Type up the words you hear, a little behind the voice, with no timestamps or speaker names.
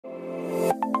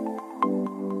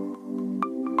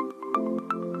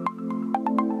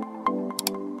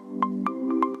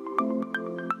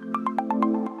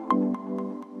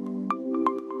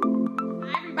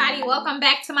welcome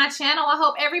back to my channel. I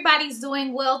hope everybody's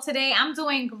doing well today. I'm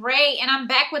doing great, and I'm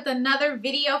back with another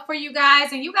video for you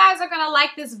guys, and you guys are going to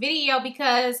like this video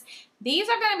because these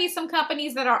are going to be some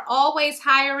companies that are always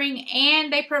hiring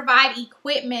and they provide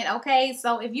equipment, okay?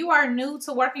 So if you are new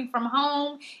to working from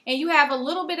home and you have a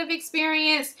little bit of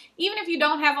experience, even if you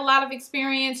don't have a lot of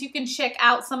experience, you can check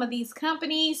out some of these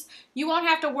companies. You won't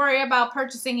have to worry about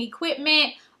purchasing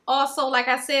equipment. Also, like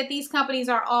I said, these companies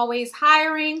are always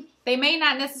hiring. They may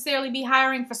not necessarily be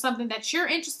hiring for something that you're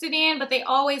interested in, but they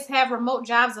always have remote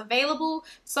jobs available.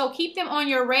 So keep them on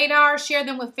your radar. Share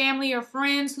them with family or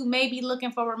friends who may be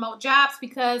looking for remote jobs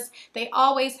because they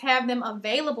always have them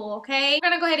available, okay? We're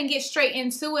going to go ahead and get straight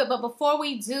into it, but before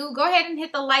we do, go ahead and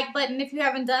hit the like button if you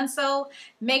haven't done so.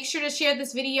 Make sure to share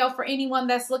this video for anyone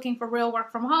that's looking for real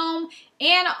work from home.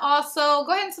 And also,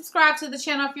 go ahead and subscribe to the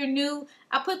channel if you're new.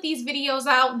 I put these videos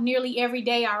out nearly every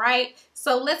day, all right?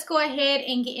 So let's go ahead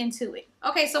and get into it.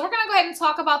 Okay, so we're going to go ahead and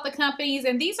talk about the companies,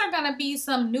 and these are going to be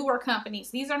some newer companies.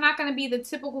 These are not going to be the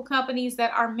typical companies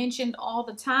that are mentioned all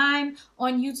the time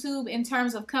on YouTube in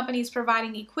terms of companies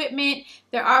providing equipment.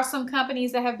 There are some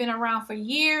companies that have been around for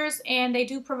years, and they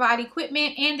do provide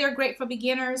equipment, and they're great for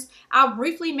beginners. I'll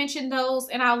briefly mention those,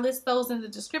 and I'll list those in the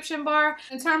description bar.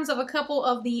 In terms of a couple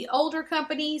of the older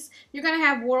companies, you're going to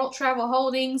have World Travel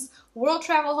Holdings. World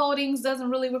Travel Holdings doesn't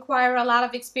really require a lot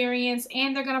of experience,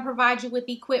 and they're going to provide you with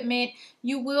equipment.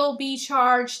 You will be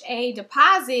charged a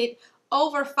deposit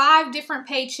over 5 different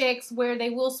paychecks where they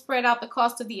will spread out the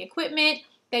cost of the equipment.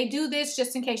 They do this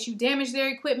just in case you damage their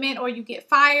equipment or you get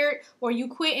fired or you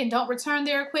quit and don't return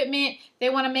their equipment. They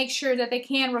want to make sure that they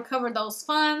can recover those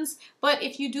funds. But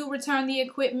if you do return the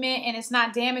equipment and it's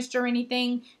not damaged or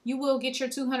anything, you will get your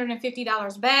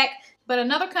 $250 back. But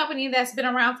another company that's been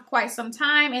around for quite some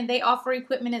time and they offer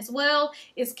equipment as well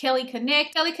is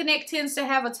KellyConnect. KellyConnect tends to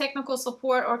have a technical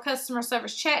support or customer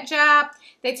service chat job.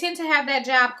 They tend to have that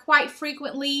job quite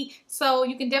frequently, so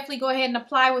you can definitely go ahead and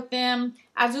apply with them.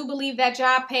 I do believe that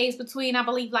job pays between, I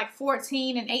believe, like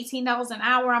 $14 and $18 an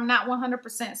hour. I'm not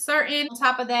 100% certain. On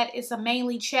top of that, it's a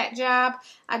mainly chat job.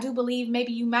 I do believe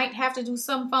maybe you might have to do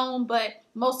some phone, but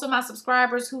most of my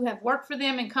subscribers who have worked for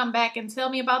them and come back and tell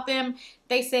me about them,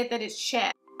 they said that it's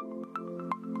chat.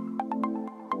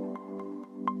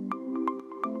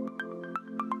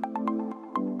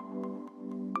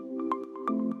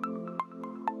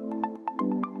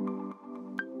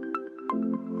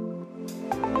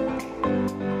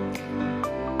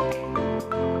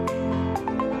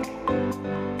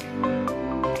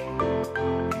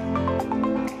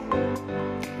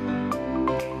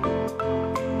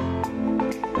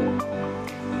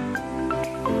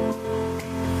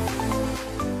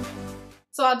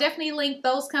 So I'll definitely link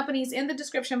those companies in the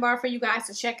description bar for you guys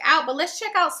to check out. But let's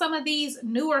check out some of these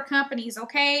newer companies,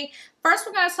 okay? First,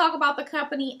 we're going to talk about the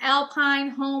company Alpine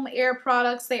Home Air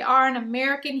Products. They are an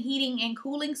American heating and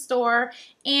cooling store,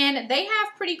 and they have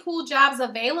pretty cool jobs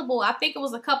available. I think it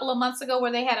was a couple of months ago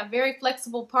where they had a very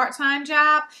flexible part-time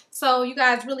job. So you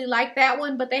guys really like that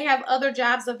one, but they have other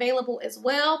jobs available as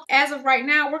well. As of right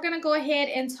now, we're going to go ahead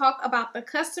and talk about the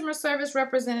customer service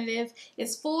representative.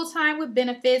 It's full-time with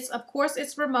benefits. Of course,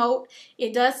 it's remote.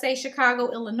 It does say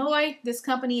Chicago, Illinois. This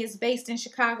company is based in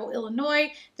Chicago,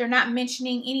 Illinois. They're not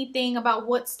mentioning anything about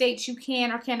what states you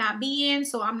can or cannot be in,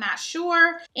 so I'm not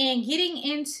sure. And getting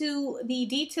into the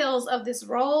details of this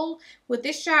role, with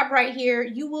this job right here,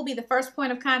 you will be the first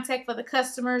point of contact for the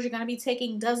customers. You're going to be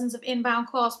taking dozens of inbound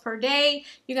calls per day.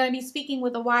 You're going to be speaking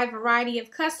with a wide variety of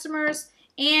customers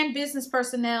and business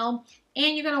personnel.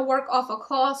 And you're going to work off a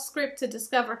call script to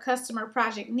discover customer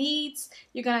project needs.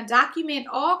 You're going to document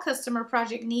all customer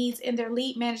project needs in their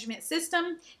lead management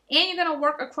system. And you're going to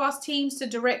work across teams to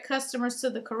direct customers to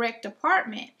the correct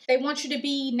department. They want you to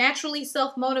be naturally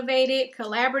self-motivated,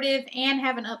 collaborative, and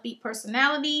have an upbeat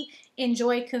personality.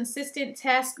 Enjoy consistent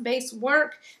task-based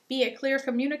work. Be a clear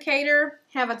communicator.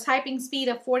 Have a typing speed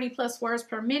of 40+ words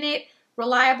per minute.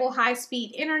 Reliable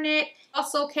high-speed internet,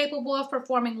 also capable of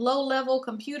performing low-level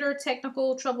computer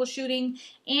technical troubleshooting,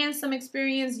 and some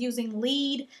experience using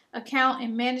lead, account,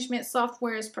 and management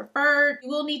software is preferred. You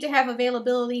will need to have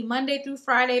availability Monday through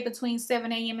Friday between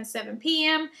 7 a.m. and 7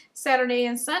 p.m., Saturday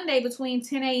and Sunday between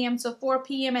 10 a.m. to 4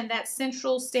 p.m., and that's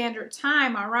Central Standard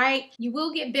Time, all right? You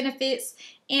will get benefits,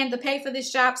 and the pay for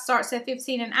this job starts at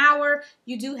 $15 an hour.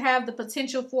 You do have the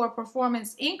potential for a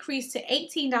performance increase to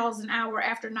 $18 an hour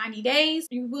after 90 days.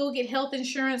 You will get health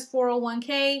insurance,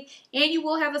 401k, and you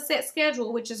will have a set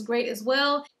schedule, which is great as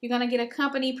well. You're going to get a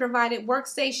company provided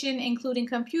workstation, including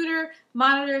computer,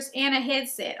 monitors, and a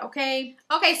headset, okay?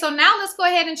 Okay, so now let's go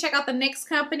ahead and check out the next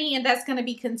company, and that's going to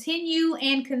be Continu.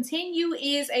 And Continu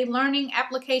is a learning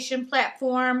application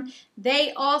platform.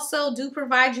 They also do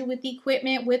provide you with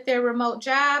equipment with their remote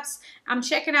jobs. I'm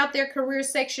checking out their career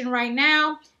section right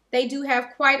now. They do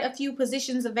have quite a few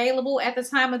positions available at the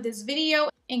time of this video,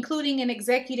 including an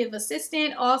executive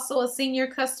assistant, also a senior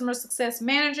customer success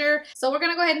manager. So we're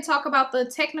going to go ahead and talk about the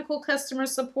technical customer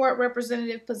support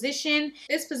representative position.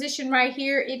 This position right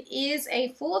here, it is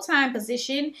a full-time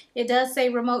position. It does say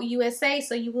remote USA,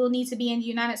 so you will need to be in the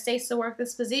United States to work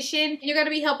this position. You're going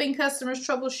to be helping customers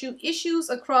troubleshoot issues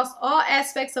across all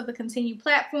aspects of the Continu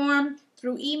platform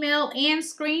through email and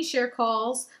screen share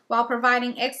calls while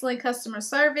providing excellent customer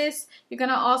service. You're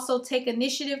going to also take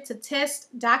initiative to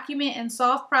test, document, and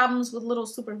solve problems with little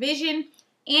supervision,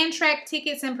 and track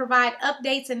tickets and provide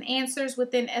updates and answers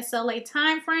within SLA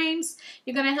timeframes.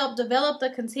 You're going to help develop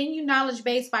the Continu knowledge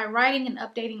base by writing and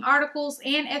updating articles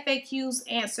and FAQs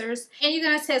answers. And you're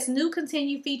going to test new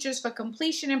Continu features for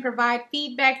completion and provide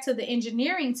feedback to the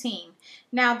engineering team.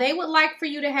 Now, they would like for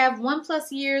you to have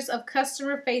 1+ years of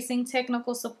customer-facing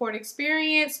technical support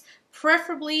experience,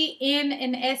 preferably in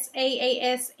an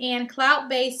SaaS and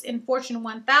cloud-based in Fortune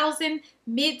 1000,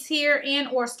 mid-tier and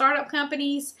or startup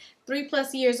companies,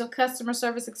 3+ years of customer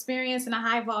service experience in a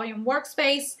high-volume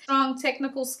workspace, strong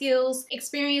technical skills,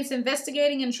 experience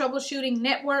investigating and troubleshooting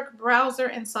network, browser,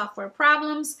 and software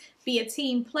problems, be a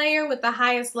team player with the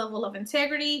highest level of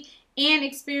integrity, and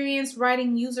experience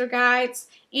writing user guides.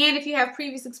 And if you have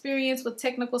previous experience with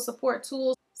technical support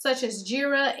tools such as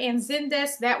Jira and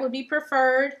Zendesk, that would be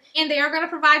preferred. And they are going to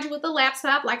provide you with a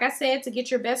laptop, like I said, to get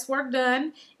your best work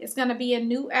done. It's going to be a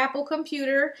new Apple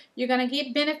computer. You're going to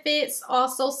get benefits,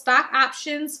 also stock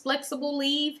options, flexible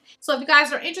leave. So if you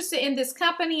guys are interested in this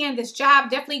company and this job,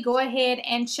 definitely go ahead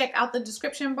and check out the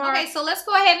description bar. Okay, so let's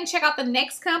go ahead and check out the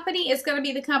next company. It's going to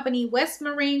be the company West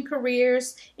Marine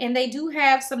Careers, and they do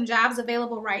have some jobs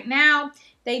available right now.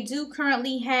 They do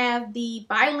currently have the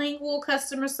bilingual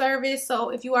customer service.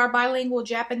 So if you are bilingual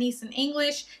Japanese and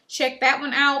English, check that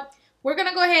one out. We're going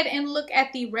to go ahead and look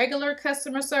at the regular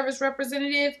customer service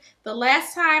representative. The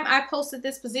last time I posted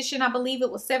this position, I believe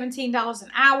it was $17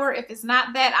 an hour. If it's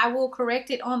not that, I will correct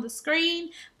it on the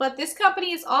screen. But this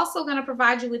company is also going to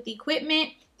provide you with the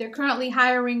equipment. They're currently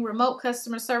hiring remote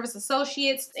customer service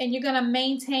associates, and you're going to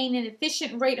maintain an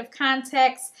efficient rate of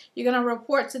contacts. You're going to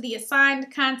report to the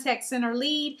assigned contact center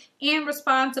lead and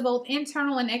respond to both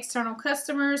internal and external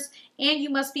customers. And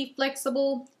you must be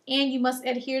flexible, and you must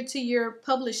adhere to your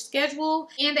published schedule.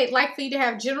 And they'd like for you to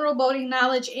have general boating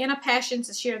knowledge and a passion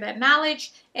to share that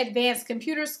knowledge, advanced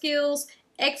computer skills,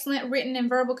 excellent written and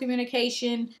verbal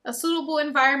communication, a suitable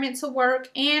environment to work,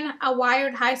 and a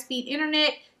wired high-speed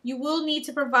internet. You will need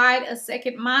to provide a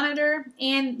second monitor,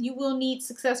 and you will need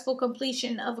successful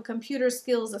completion of a computer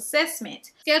skills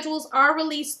assessment. Schedules are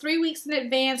released 3 weeks in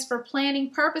advance for planning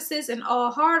purposes, and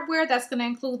all hardware, that's going to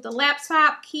include the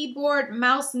laptop, keyboard,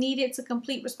 mouse needed to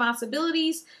complete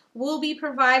responsibilities, will be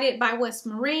provided by West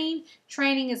Marine.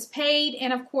 Training is paid,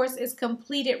 and of course is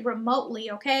completed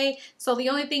remotely, okay? So the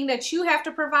only thing that you have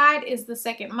to provide is the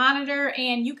second monitor,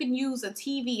 and you can use a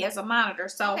TV as a monitor.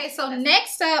 So okay, so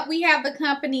next up we have the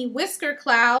company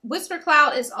WhiskerCloud.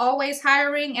 WhiskerCloud is always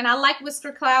hiring, and I like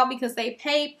WhiskerCloud because they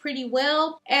pay pretty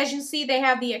well. As you see, they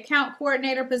have the account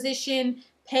coordinator position,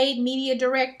 paid media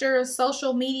director,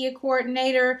 social media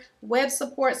coordinator, web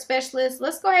support specialist.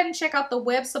 Let's go ahead and check out the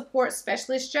web support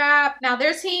specialist job. Now,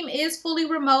 their team is fully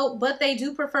remote, but they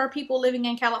do prefer people living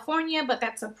in California, but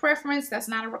that's a preference. That's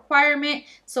not a requirement.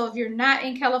 So if you're not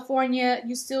in California,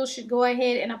 you still should go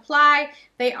ahead and apply.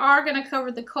 They are going to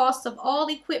cover the cost of all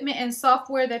equipment and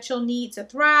software that you'll need to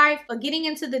thrive. But getting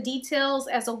into the details,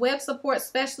 as a web support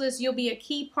specialist, you'll be a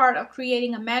key part of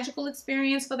creating a magical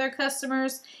experience for their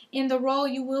customers. In the role,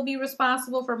 you will be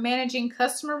responsible for managing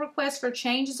customer requests for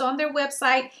changes on their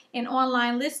website and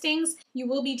online listings. You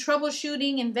will be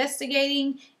troubleshooting,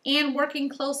 investigating, and working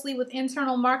closely with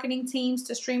internal marketing teams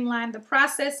to streamline the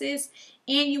processes.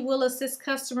 And you will assist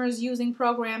customers using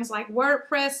programs like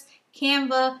WordPress,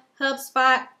 Canva,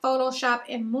 HubSpot, Photoshop,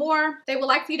 and more. They would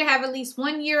like for you to have at least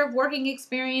 1 year of working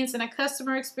experience in a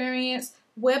customer experience,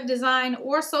 web design,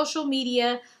 or social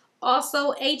media.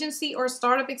 Also, agency or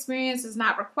startup experience is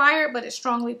not required, but it's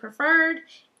strongly preferred.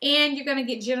 And you're going to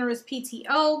get generous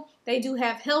PTO. They do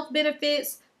have health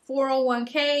benefits,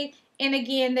 401k, and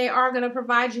again, they are going to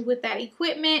provide you with that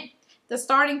equipment. The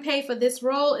starting pay for this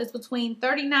role is between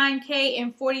 $39K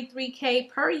and $43K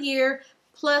per year,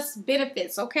 plus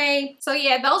benefits, okay? So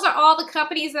yeah, those are all the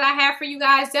companies that I have for you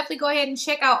guys. Definitely go ahead and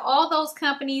check out all those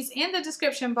companies in the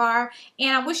description bar.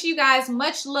 And I wish you guys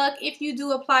much luck if you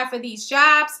do apply for these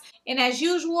jobs. And as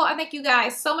usual, I thank you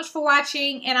guys so much for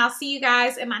watching, and I'll see you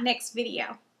guys in my next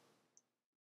video.